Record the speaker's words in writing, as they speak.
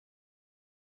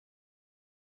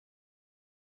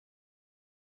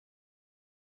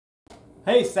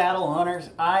Hey saddle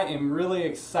hunters, I am really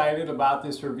excited about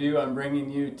this review I'm bringing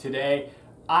you today.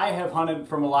 I have hunted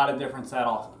from a lot of different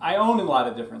saddles. I own a lot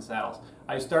of different saddles.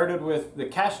 I started with the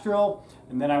Kestrel,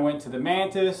 and then I went to the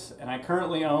Mantis, and I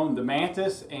currently own the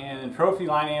Mantis and Trophy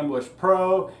Line Ambush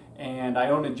Pro, and I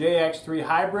own a JX3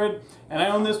 Hybrid, and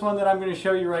I own this one that I'm going to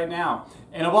show you right now.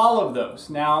 And of all of those,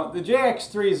 now the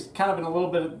JX3 is kind of in a little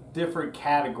bit of different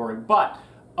category, but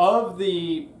of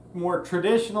the more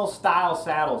traditional style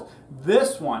saddles,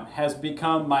 this one has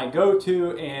become my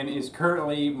go-to and is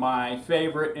currently my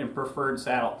favorite and preferred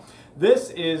saddle.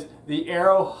 This is the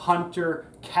Aero Hunter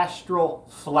Kestrel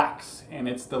Flex, and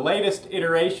it's the latest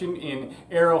iteration in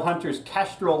Aero Hunter's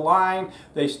Kestrel line.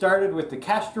 They started with the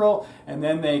Kestrel, and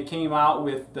then they came out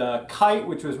with the Kite,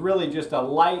 which was really just a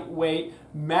lightweight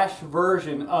mesh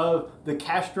version of the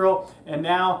Kestrel, and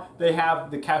now they have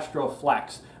the Kestrel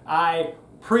Flex. I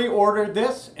pre-ordered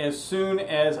this as soon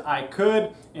as I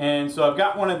could, and so I've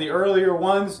got one of the earlier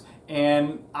ones,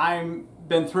 and I've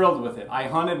been thrilled with it. I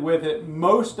hunted with it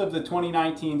most of the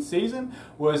 2019 season,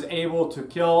 was able to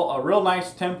kill a real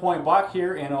nice 10-point buck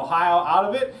here in Ohio out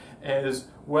of it, as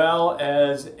well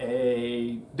as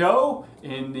a doe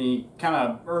in the kind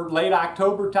of late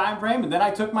October time frame. And then I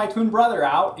took my twin brother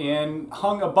out and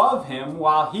hung above him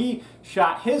while he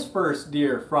shot his first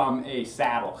deer from a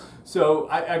saddle. So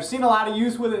I've seen a lot of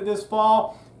use with it this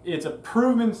fall. It's a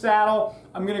proven saddle.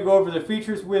 I'm going to go over the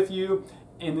features with you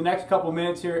in the next couple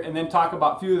minutes here, and then talk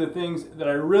about a few of the things that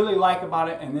I really like about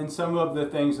it, and then some of the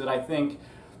things that I think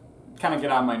kind of get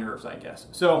on my nerves, I guess.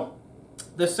 So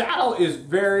the saddle is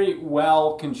very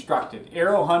well constructed.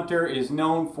 Aero Hunter is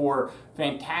known for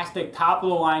fantastic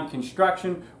top-of-the-line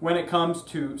construction when it comes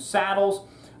to saddles.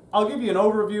 I'll give you an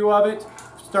overview of it,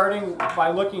 starting by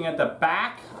looking at the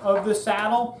back of the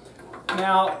saddle.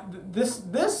 Now, this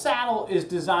saddle is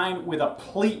designed with a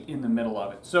pleat in the middle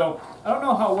of it. So I don't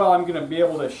know how well I'm going to be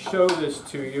able to show this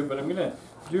to you, but I'm going to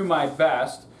do my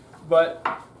best.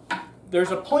 But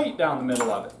there's a pleat down the middle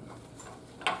of it.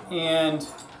 And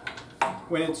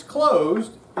when it's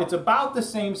closed, it's about the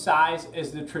same size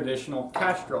as the traditional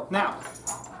Kestrel. Now,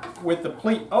 with the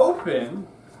pleat open,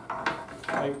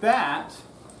 like that,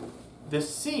 the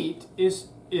seat is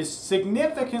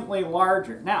significantly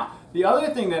larger. Now, the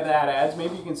other thing that adds,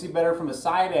 maybe you can see better from a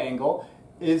side angle,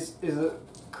 is it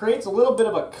creates a little bit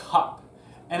of a cup.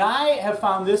 And I have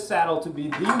found this saddle to be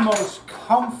the most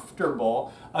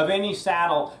comfortable of any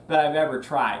saddle that I've ever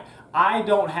tried. I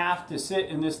don't have to sit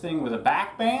in this thing with a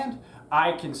back band.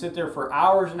 I can sit there for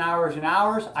hours and hours and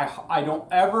hours. I don't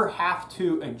ever have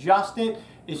to adjust it.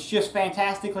 It's just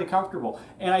fantastically comfortable.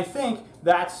 And I think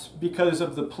that's because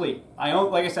of the pleat.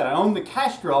 Like I said, I own the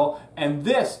Kestrel, and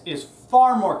this is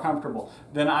far more comfortable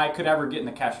than I could ever get in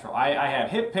the Kestrel. I had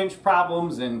hip pinch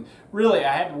problems, and really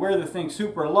I had to wear the thing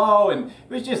super low, and it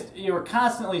was just, you were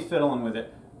constantly fiddling with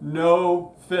it.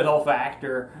 No fiddle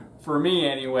factor, for me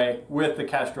anyway, with the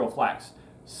Kestrel Flex.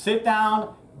 Sit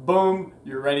down, boom,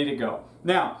 you're ready to go.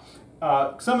 Now,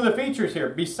 some of the features here,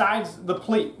 besides the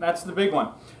pleat, that's the big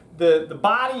one. The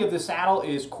body of the saddle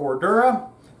is Cordura,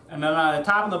 and then on the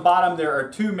top and the bottom there are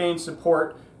two main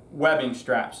support webbing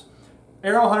straps.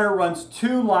 Aero Hunter runs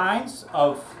two lines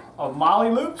of molly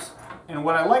loops, and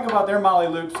what I like about their molly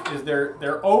loops is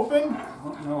they're open. I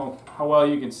don't know how well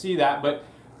you can see that, but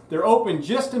they're open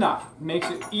just enough. It makes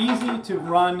it easy to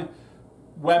run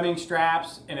webbing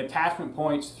straps and attachment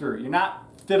points through. You're not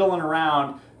fiddling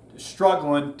around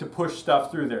struggling to push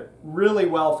stuff through there. Really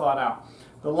well thought out.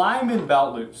 The lineman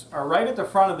belt loops are right at the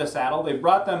front of the saddle. They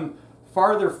brought them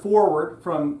farther forward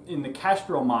from in the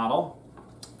Kestrel model.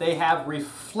 They have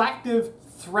reflective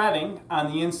threading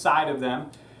on the inside of them,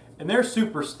 and they're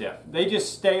super stiff. They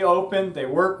just stay open. They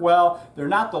work well. They're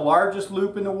not the largest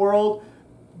loop in the world,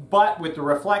 but with the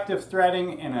reflective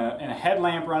threading and a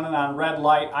headlamp running on red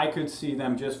light, I could see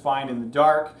them just fine in the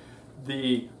dark.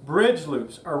 The bridge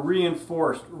loops are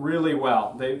reinforced really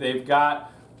well. They've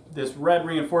got this red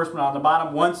reinforcement on the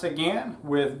bottom, once again,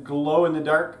 with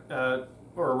glow-in-the-dark,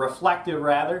 or reflective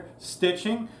rather,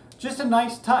 stitching. Just a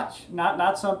nice touch.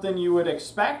 Not something you would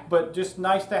expect, but just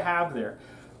nice to have there.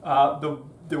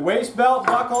 The waist belt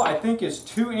buckle, I think, is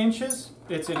 2 inches.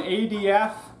 It's an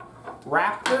ADF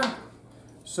Raptor,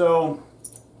 so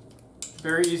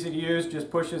very easy to use,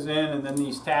 just pushes in, and then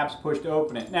these tabs push to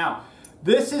open it. Now,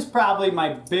 this is probably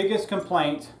my biggest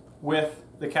complaint with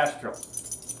the Kestrel.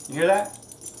 You hear that?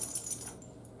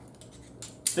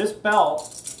 This belt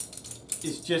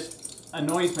is just a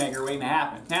noisemaker waiting to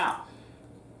happen. Now,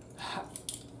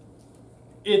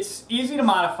 It's easy to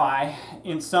modify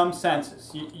in some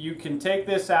senses. You can take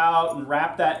this out and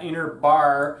wrap that inner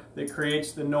bar that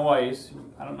creates the noise.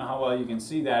 I don't know how well you can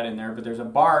see that in there, but there's a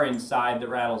bar inside that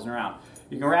rattles around.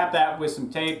 You can wrap that with some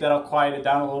tape, that'll quiet it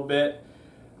down a little bit.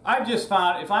 I've just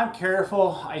found if I'm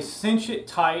careful, I cinch it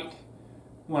tight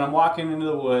when I'm walking into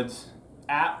the woods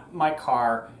at my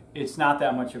car, it's not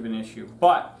that much of an issue.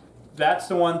 But that's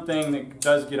the one thing that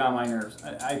does get on my nerves.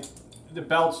 The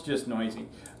belt's just noisy.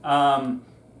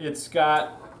 It's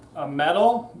got a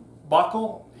metal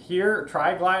buckle here,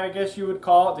 tri-glide I guess you would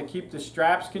call it, to keep the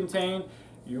straps contained.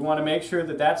 You want to make sure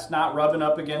that that's not rubbing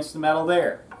up against the metal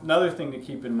there. Another thing to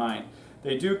keep in mind.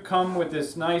 They do come with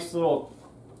this nice little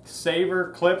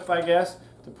saver clip, I guess,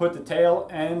 to put the tail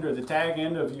end or the tag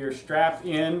end of your strap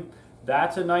in.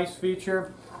 That's a nice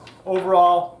feature.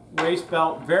 Overall, waist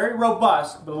belt, very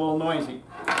robust, but a little noisy.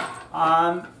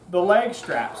 On the leg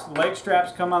straps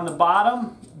come on the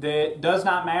bottom. It does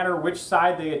not matter which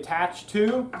side they attach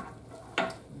to.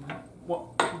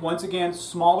 Once again,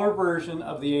 smaller version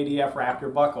of the ADF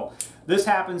Raptor buckle. This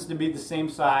happens to be the same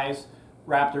size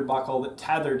Raptor buckle that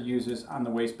Tethered uses on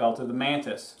the waist belt of the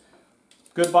Mantis.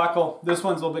 Good buckle. This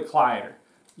one's a little bit quieter.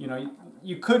 You know,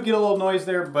 you could get a little noise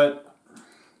there, but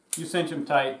you cinch them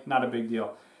tight, not a big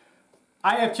deal.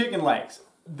 I have chicken legs.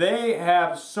 They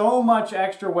have so much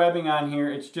extra webbing on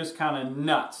here, it's just kind of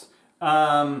nuts.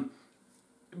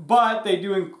 But they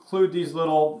do include these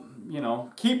little, you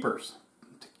know, keepers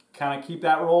to kind of keep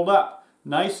that rolled up.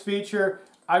 Nice feature.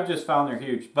 I've just found they're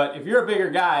huge. But if you're a bigger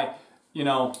guy, you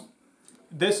know,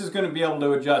 this is going to be able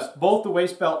to adjust. Both the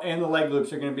waist belt and the leg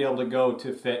loops are going to be able to go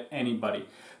to fit anybody.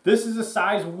 This is a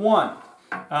size 1.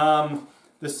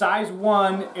 The size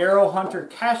 1 Aero Hunter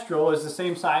Kestrel is the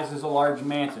same size as a large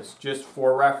Mantis, just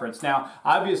for reference. Now,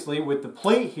 obviously, with the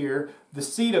plate here, the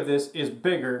seat of this is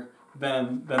bigger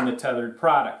than the Tethered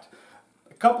product.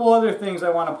 A couple other things I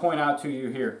want to point out to you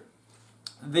here.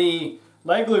 The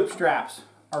leg loop straps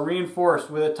are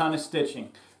reinforced with a ton of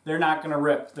stitching. They're not going to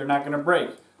rip. They're not going to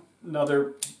break.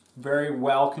 Another very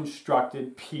well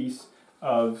constructed piece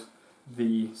of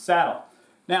the saddle.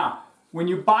 Now, when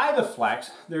you buy the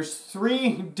Flex, there's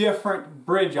 3 different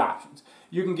bridge options.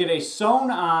 You can get a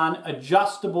sewn-on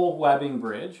adjustable webbing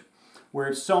bridge, where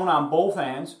it's sewn on both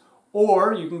ends,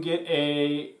 or you can get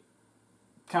a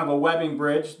kind of a webbing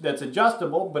bridge that's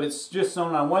adjustable, but it's just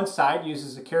sewn on one side,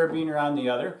 uses a carabiner on the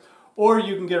other, or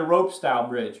you can get a rope-style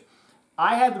bridge.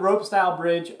 I had the rope-style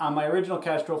bridge on my original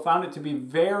Kestrel, found it to be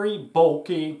very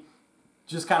bulky,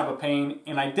 just kind of a pain,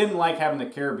 and I didn't like having the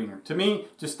carabiner. To me,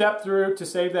 to step through to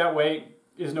save that weight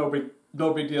is no big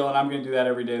deal, and I'm going to do that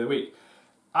every day of the week.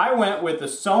 I went with the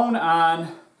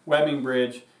sewn-on webbing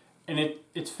bridge, and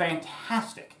it's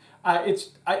fantastic.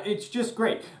 It's just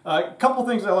great. A couple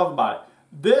things I love about it.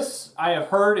 This, I have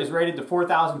heard, is rated to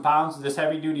 4,000 pounds, this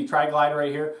heavy-duty tri-glide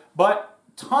right here, but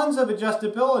tons of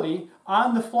adjustability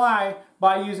on the fly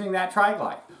by using that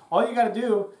tri-glide. All you got to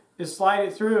do is slide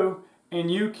it through,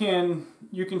 and you can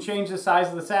change the size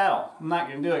of the saddle. I'm not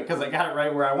going to do it because I got it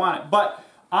right where I want it. But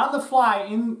on the fly,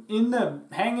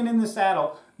 hanging in the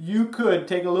saddle, you could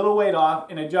take a little weight off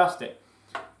and adjust it.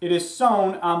 It is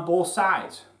sewn on both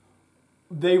sides.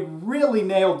 They really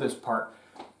nailed this part.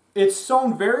 It's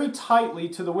sewn very tightly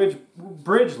to the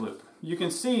bridge loop. You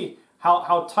can see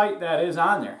how tight that is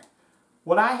on there.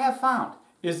 What I have found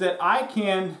is that I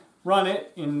can run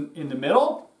it in the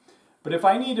middle, but if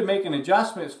I need to make an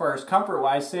adjustment as far as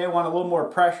comfort-wise, say I want a little more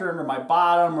pressure under my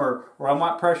bottom or I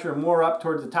want pressure more up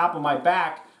towards the top of my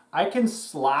back, I can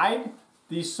slide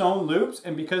these sewn loops,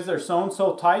 and because they're sewn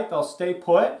so tight, they'll stay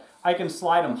put. I can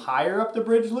slide them higher up the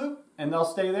bridge loop, and they'll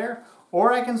stay there,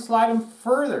 or I can slide them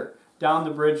further down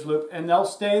the bridge loop, and they'll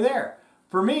stay there.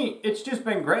 For me, it's just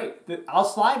been great. I'll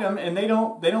slide them, and they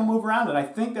don't move around, and I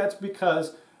think that's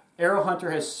because Aero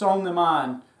Hunter has sewn them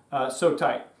on so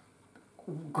tight.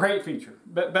 Great feature.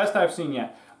 Best I've seen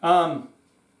yet. One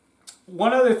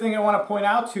other thing I want to point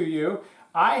out to you,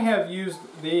 I have used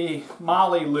the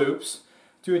Molly loops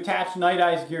to attach Night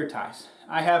Eyes gear ties.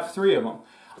 I have 3 of them.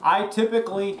 I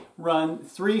typically run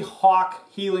 3 Hawk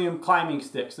helium climbing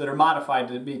sticks that are modified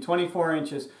to be 24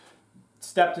 inches,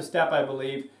 step to step I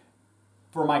believe,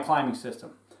 for my climbing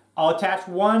system. I'll attach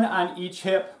one on each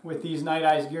hip with these Night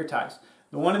Eyes gear ties.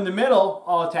 The one in the middle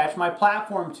I'll attach my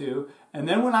platform to, and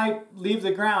then when I leave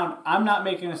the ground, I'm not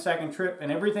making a second trip,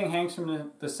 and everything hangs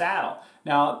from the saddle.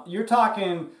 Now, you're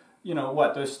talking, you know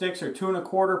what, those sticks are 2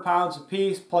 1/4 pounds a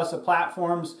piece, plus the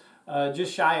platform's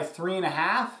just shy of 3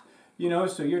 1/2, you know,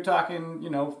 so you're talking, you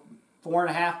know, 4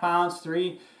 1/2 pounds,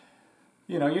 3,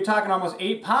 you know, you're talking almost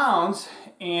 8 pounds,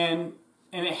 and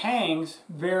it hangs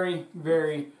very,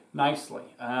 very nicely.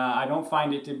 I don't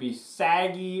find it to be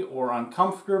saggy or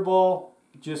uncomfortable,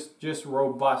 just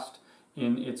robust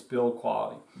in its build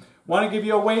quality. Want to give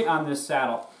you a weight on this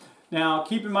saddle. Now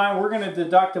keep in mind we're going to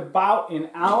deduct about 1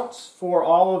 ounce for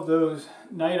all of those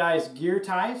Night Eyes gear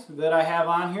ties that I have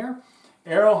on here.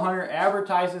 Aero Hunter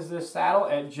advertises this saddle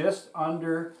at just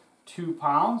under 2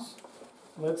 pounds.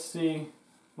 Let's see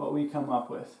what we come up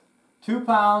with. 2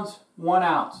 pounds, 1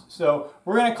 ounce. So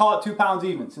we're going to call it 2 pounds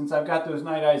even since I've got those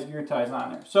Night Eyes gear ties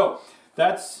on there. So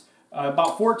that's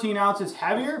about 14 ounces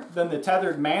heavier than the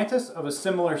tethered Mantis of a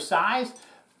similar size.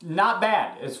 Not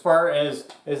bad as far as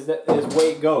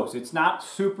weight goes. It's not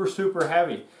super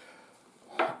heavy.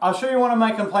 I'll show you one of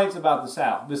my complaints about the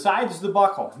saddle. Besides the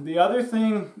buckle, the other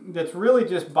thing that's really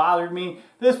just bothered me,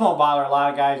 this won't bother a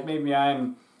lot of guys, maybe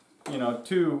I'm,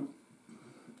 too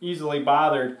easily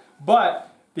bothered,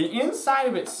 but the inside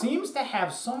of it seems to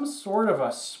have some sort of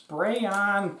a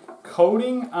spray-on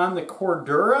coating on the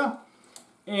Cordura,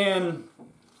 and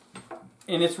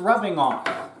it's rubbing off.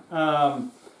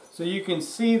 So you can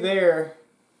see there,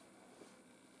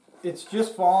 it's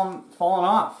just fallen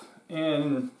off.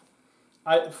 And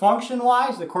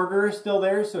function-wise, the Cordura is still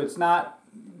there, so it's not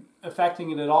affecting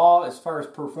it at all as far as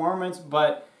performance,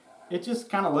 but it just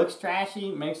kind of looks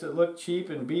trashy, makes it look cheap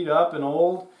and beat up and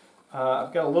old.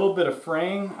 I've got a little bit of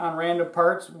fraying on random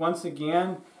parts. Once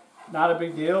again, not a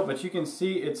big deal, but you can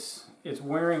see it's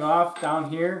wearing off down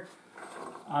here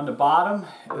on the bottom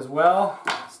as well.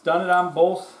 It's done it on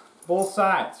both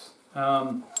sides.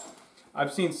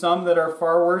 I've seen some that are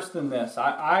far worse than this.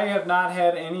 I have not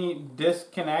had any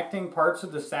disconnecting parts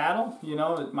of the saddle.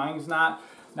 Mine's not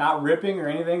ripping or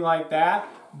anything like that,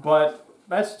 but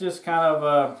that's just kind of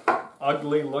a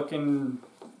ugly looking,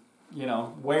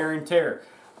 wear and tear.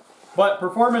 But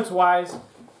performance-wise,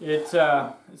 it's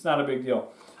not a big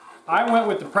deal. I went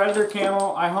with the Predator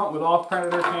camo. I hunt with all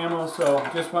Predator camo, so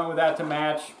just went with that to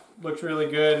match. Looks really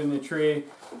good in the tree.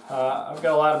 I've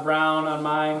got a lot of brown on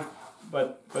mine,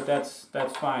 but that's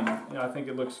fine. I think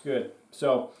it looks good.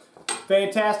 So,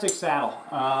 fantastic saddle.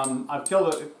 I've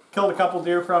killed a couple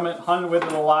deer from it, hunted with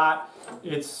it a lot.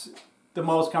 It's the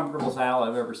most comfortable saddle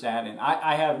I've ever sat in.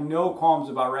 I have no qualms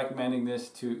about recommending this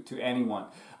to anyone.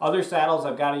 Other saddles,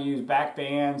 I've got to use back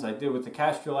bands. I did with the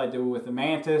Kestrel, I did with the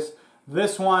Mantis.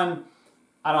 This one,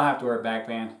 I don't have to wear a back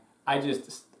band. I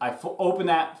open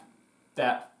that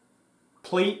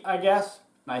pleat, I guess,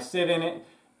 and I sit in it,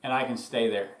 and I can stay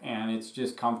there, and it's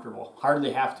just comfortable.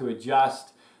 Hardly have to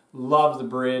adjust. Love the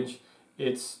bridge.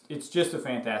 It's just a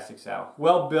fantastic saddle.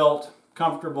 Well built,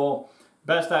 comfortable.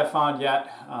 Best I've found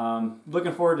yet.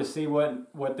 Looking forward to see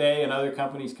what they and other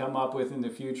companies come up with in the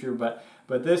future, but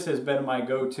this has been my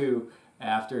go-to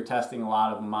after testing a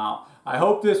lot of them out. I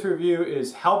hope this review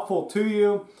is helpful to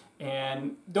you,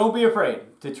 and don't be afraid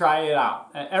to try it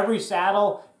out. Every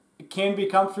saddle can be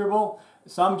comfortable.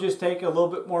 Some just take a little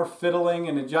bit more fiddling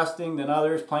and adjusting than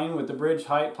others, playing with the bridge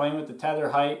height, playing with the tether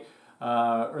height,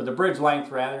 or the bridge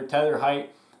length rather, tether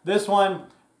height. This one,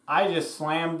 I just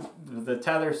slammed the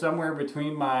tether somewhere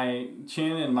between my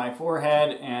chin and my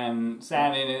forehead and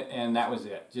sat in it, and that was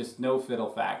it. Just no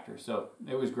fiddle factor, so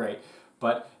it was great.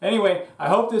 But anyway, I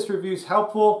hope this review is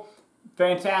helpful.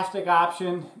 Fantastic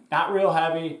option, not real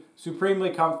heavy, supremely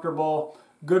comfortable,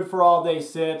 good for all day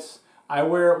sits. I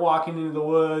wear it walking into the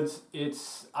woods.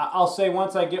 I'll say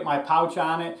once I get my pouch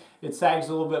on it, it sags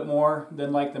a little bit more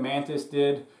than like the Mantis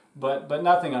did, but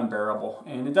nothing unbearable.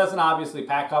 And it doesn't obviously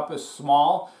pack up as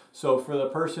small, so for the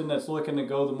person that's looking to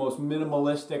go the most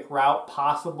minimalistic route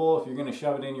possible, if you're going to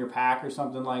shove it in your pack or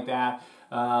something like that,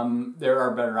 there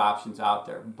are better options out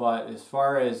there. But as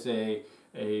far as a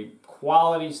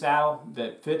quality saddle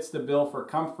that fits the bill for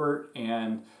comfort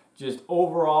and just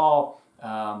overall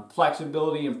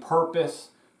flexibility and purpose,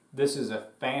 this is a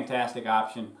fantastic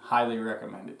option. Highly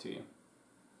recommend it to you.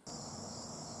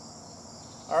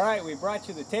 Alright, we brought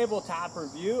you the tabletop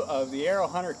review of the Aero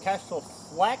Hunter Kestrel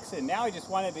Flex, and now I just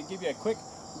wanted to give you a quick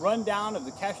rundown of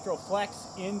the Kestrel Flex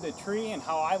in the tree and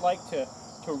how I like to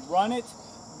run it.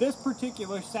 This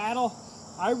particular saddle,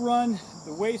 I run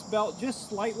the waist belt just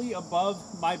slightly above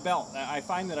my belt. I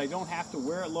find that I don't have to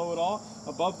wear it low at all.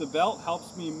 Above the belt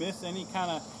helps me miss any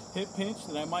kind of hip pinch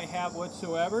that I might have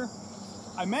whatsoever.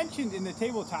 I mentioned in the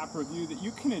tabletop review that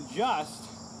you can adjust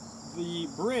the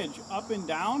bridge up and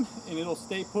down and it'll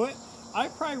stay put. I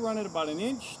probably run it about 1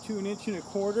 inch to 1.25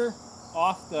 inches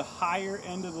off the higher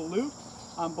end of the loop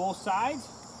on both sides.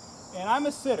 And I'm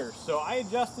a sitter, so I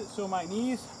adjust it so my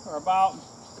knees are about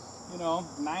 90,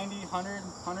 100,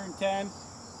 110,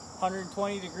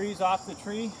 120 degrees off the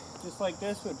tree. Just like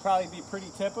this would probably be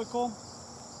pretty typical.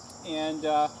 And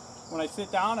when I sit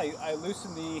down, I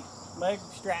loosen the leg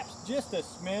straps just a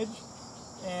smidge,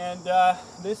 and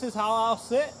this is how I'll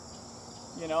sit.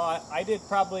 You know, I did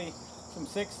probably some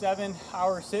 6-7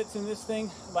 hour sits in this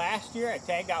thing last year. I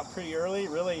tagged out pretty early,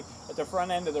 really at the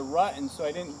front end of the rut, and so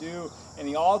I didn't do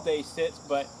any all-day sits.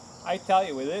 But I tell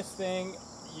you, with this thing,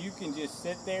 you can just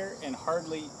sit there and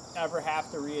hardly ever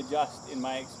have to readjust. In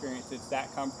my experience, it's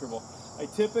that comfortable. I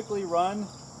typically run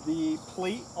the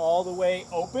pleat all the way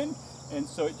open, and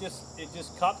so it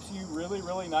just cups you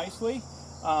really nicely.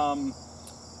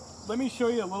 Let me show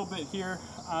you a little bit here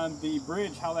on the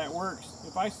bridge how that works.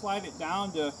 If I slide it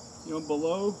down to, you know,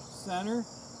 below center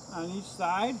on each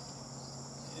side,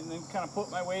 and then kind of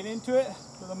put my weight into it,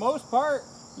 for the most part,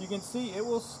 you can see it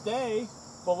will stay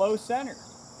below center.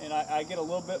 And I get a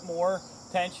little bit more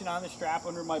tension on the strap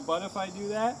under my butt if I do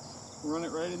that. Run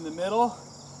it right in the middle,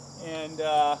 and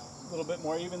a little bit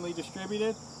more evenly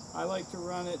distributed. I like to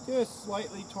run it just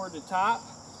slightly toward the top,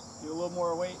 do a little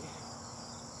more weight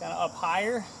kind of up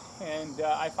higher, and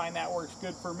I find that works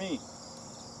good for me.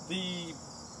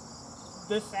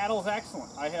 This saddle is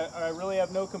excellent. I really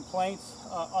have no complaints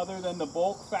other than the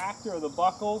bulk factor of the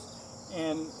buckles,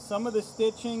 and some of the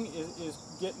stitching is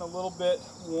getting a little bit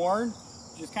worn,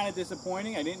 which is kind of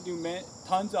disappointing. I didn't do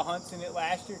tons of hunts in it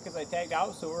last year because I tagged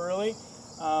out so early,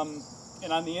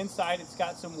 and on the inside it's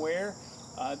got some wear,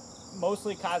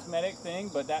 mostly cosmetic thing,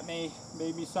 but that may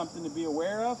be something to be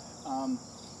aware of.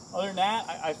 Other than that,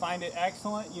 I find it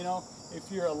excellent. You know, if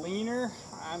you're a leaner,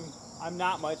 I'm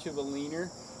not much of a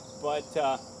leaner, but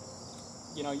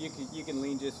you know, you can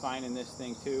lean just fine in this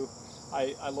thing too.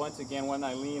 I once again, when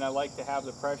I lean, I like to have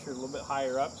the pressure a little bit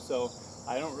higher up, so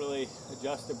I don't really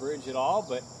adjust the bridge at all.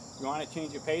 But if you want to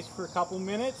change your pace for a couple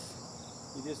minutes,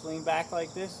 you just lean back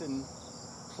like this, and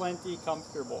plenty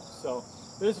comfortable. So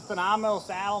this is a phenomenal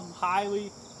saddle.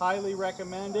 Highly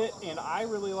recommend it, and I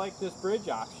really like this bridge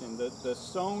option, the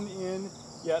sewn in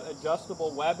yet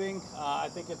adjustable webbing. I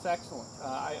think it's excellent.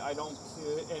 I don't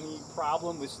see any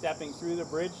problem with stepping through the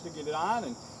bridge to get it on,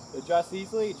 and adjust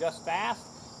easily, adjust fast.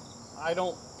 I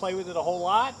don't play with it a whole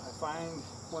lot. I find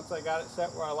once I got it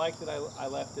set where I liked it, I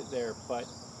left it there. But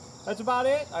that's about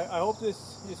it. I hope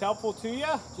this is helpful to you,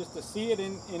 just to see it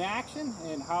in action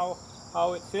and how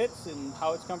it fits and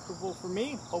how it's comfortable for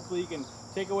me. Hopefully you can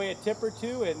take away a tip or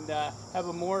two and have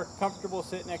a more comfortable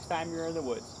sit next time you're in the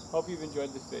woods. Hope you've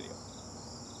enjoyed this video.